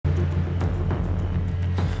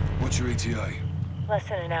What's your ETA? Less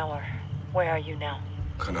than an hour. Where are you now?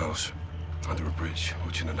 Canals. Under a bridge,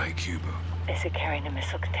 watching an AQ boat. Is it carrying a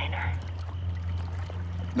missile container?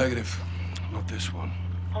 Negative. Not this one.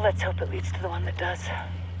 Well, let's hope it leads to the one that does.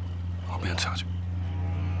 I'll be in touch.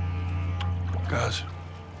 Guys.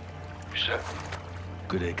 You set?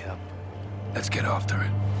 Good day, Cap. Let's get after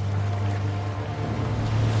it.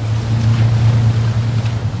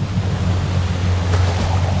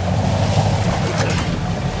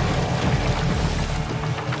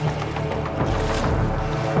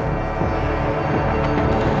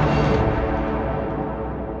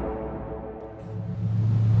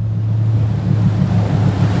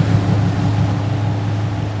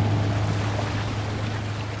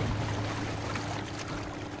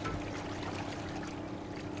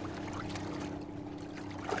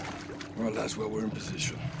 Right, lads, well, we're in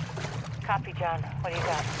position. Copy, John. What do you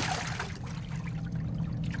got?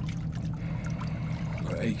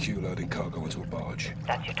 Got AQ loading cargo into a barge.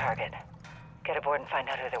 That's your target. Get aboard and find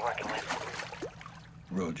out who they're working with.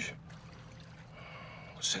 Rog.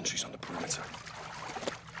 Sentries on the perimeter.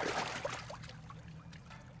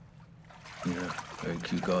 Yeah,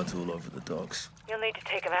 AQ guards all over the docks. You'll need to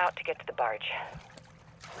take them out to get to the barge.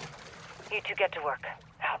 You two get to work.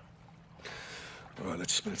 Out. All right,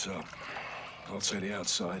 let's split up. I'll take the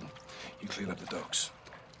outside. You clean up the docks.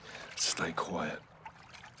 Stay quiet.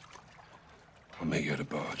 I'll meet you at the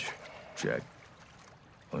barge. Check.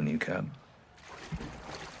 On you, Cap.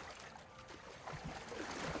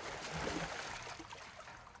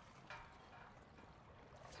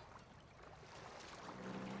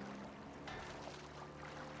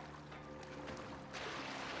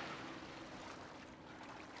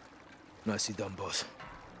 Nicely done, boss.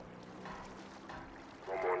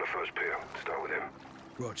 One more on the first pier. Start with him.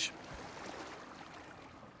 Rog.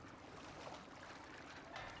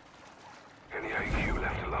 Any AQ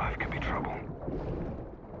left alive could be trouble.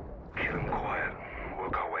 Kill him quiet.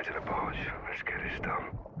 Work our way to the barge. Let's get this done.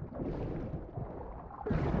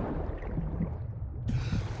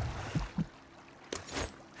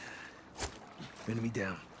 Enemy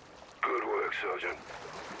down. Good work, Sergeant.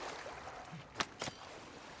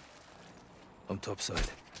 On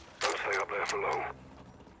topside. Don't stay up there for long.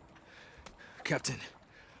 Captain,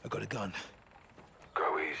 I got a gun.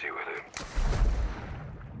 Go easy with him.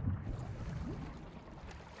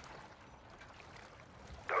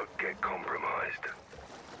 Don't get compromised.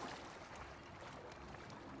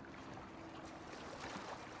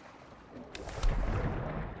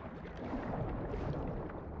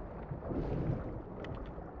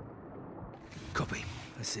 Copy.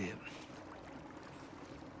 I see it.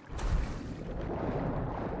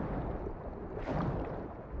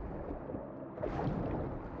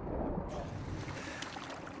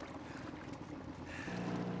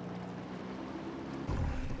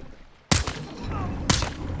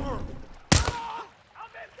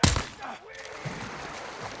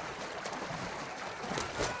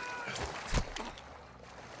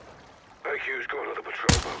 AQ's got another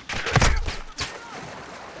patrol boat. Take it.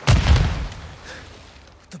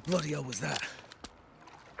 The bloody hell was that?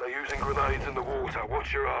 They're using grenades in the water.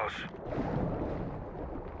 Watch your ass.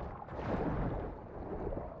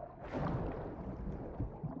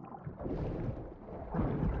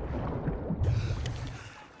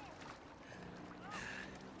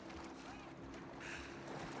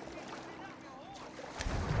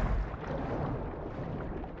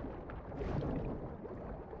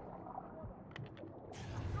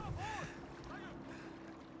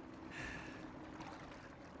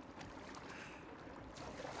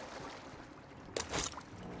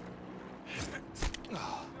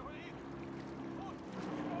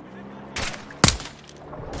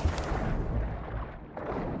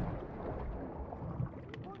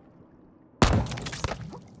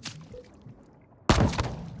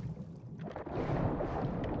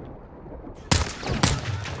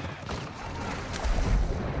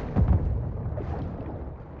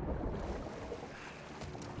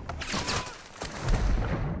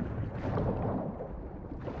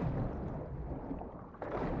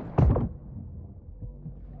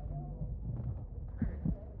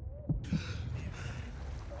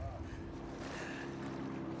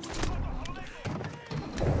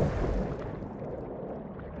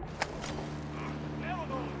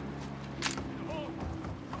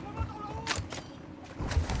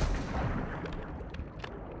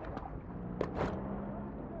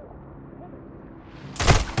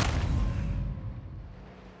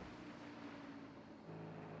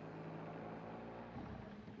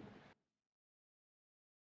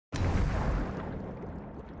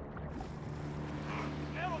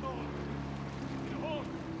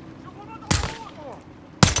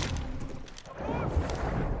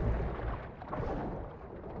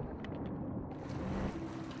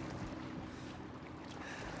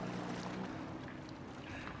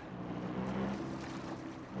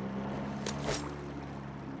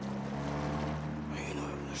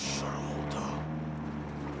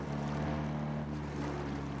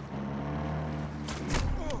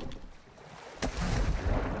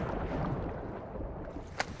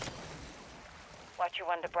 Watcher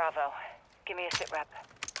 1 to Bravo. Give me a sit rep.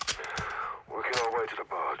 Working our way to the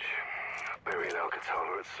barge. Burying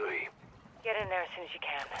Alcatala at sea. Get in there as soon as you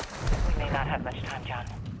can. We may not have much time, John.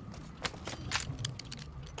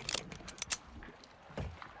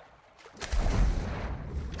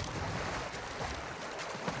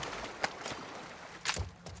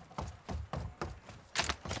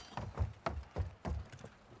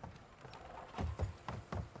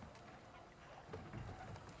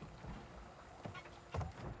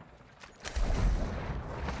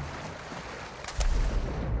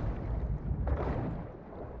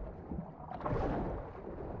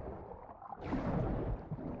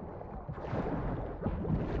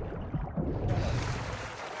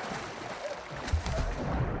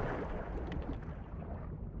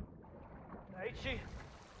 شيء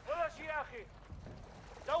ولا شيء يا اخي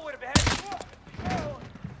دور بهالاسبوع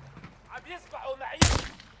عم يسبحوا معي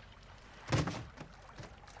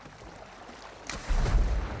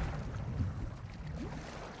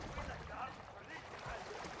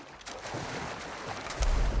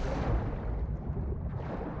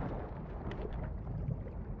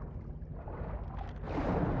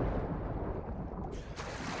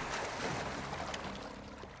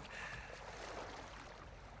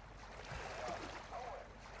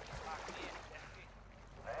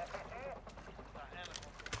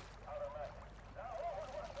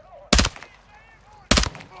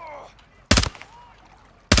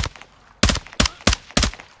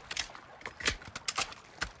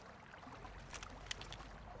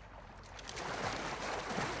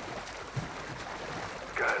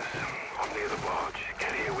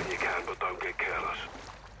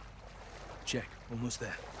Check. Almost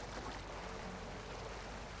there.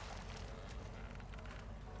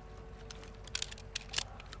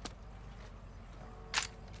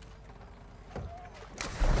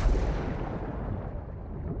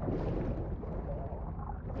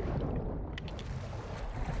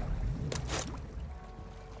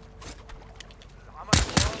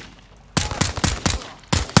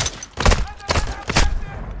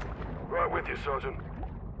 Right with you, Sergeant.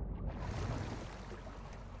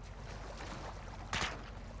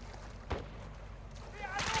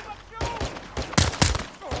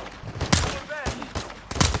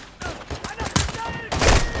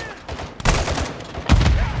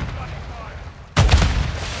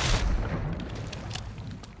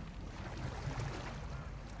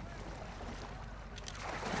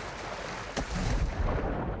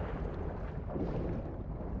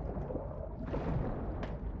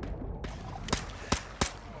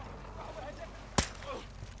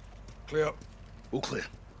 Clear. All clear.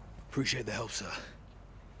 Appreciate the help, sir.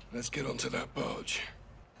 Let's get onto that barge.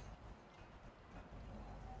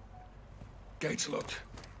 Gates locked.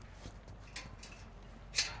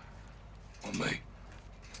 On me.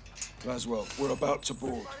 Laswell, we're about to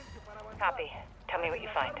board. Copy. Tell me what you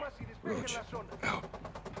find. Roach, out.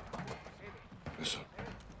 Listen.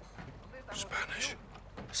 Spanish.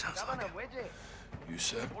 Sounds like it. You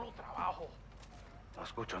said? No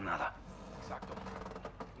escucho nada. Exacto.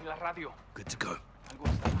 Y la radio. Good to go. Algo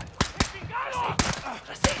está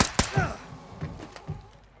mal.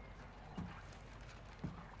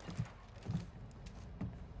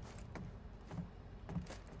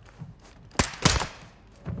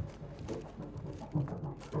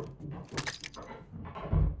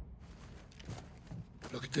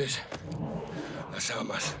 Look at this. That's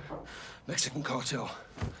Almas. Mexican cartel.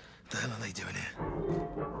 What the hell are they doing here?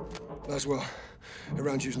 Laswell,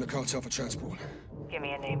 Iran's using the cartel for transport. Give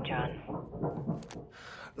me a name, John.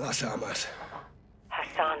 Las Almas.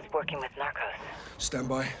 Hassan's working with narcos. Stand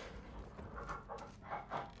by.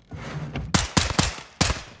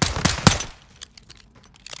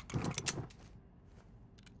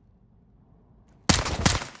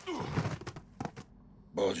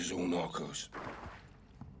 Barge is all narcos.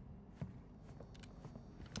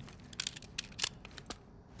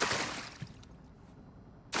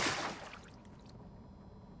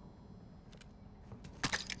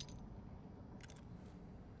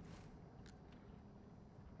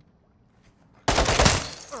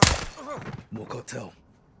 More cartel.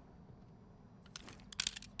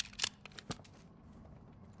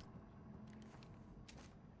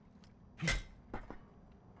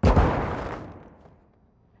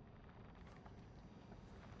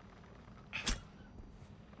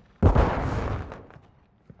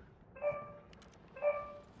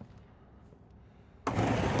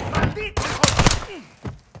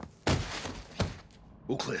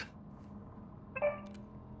 All clear.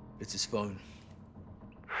 It's his phone.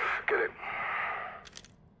 Get it.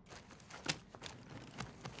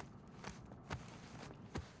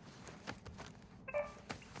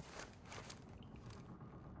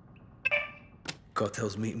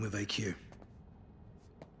 Cartel's meeting with AQ.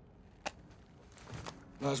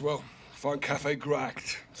 Might as well. Find Cafe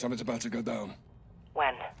Gracht. Something's about to go down.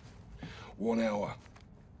 When? 1 hour.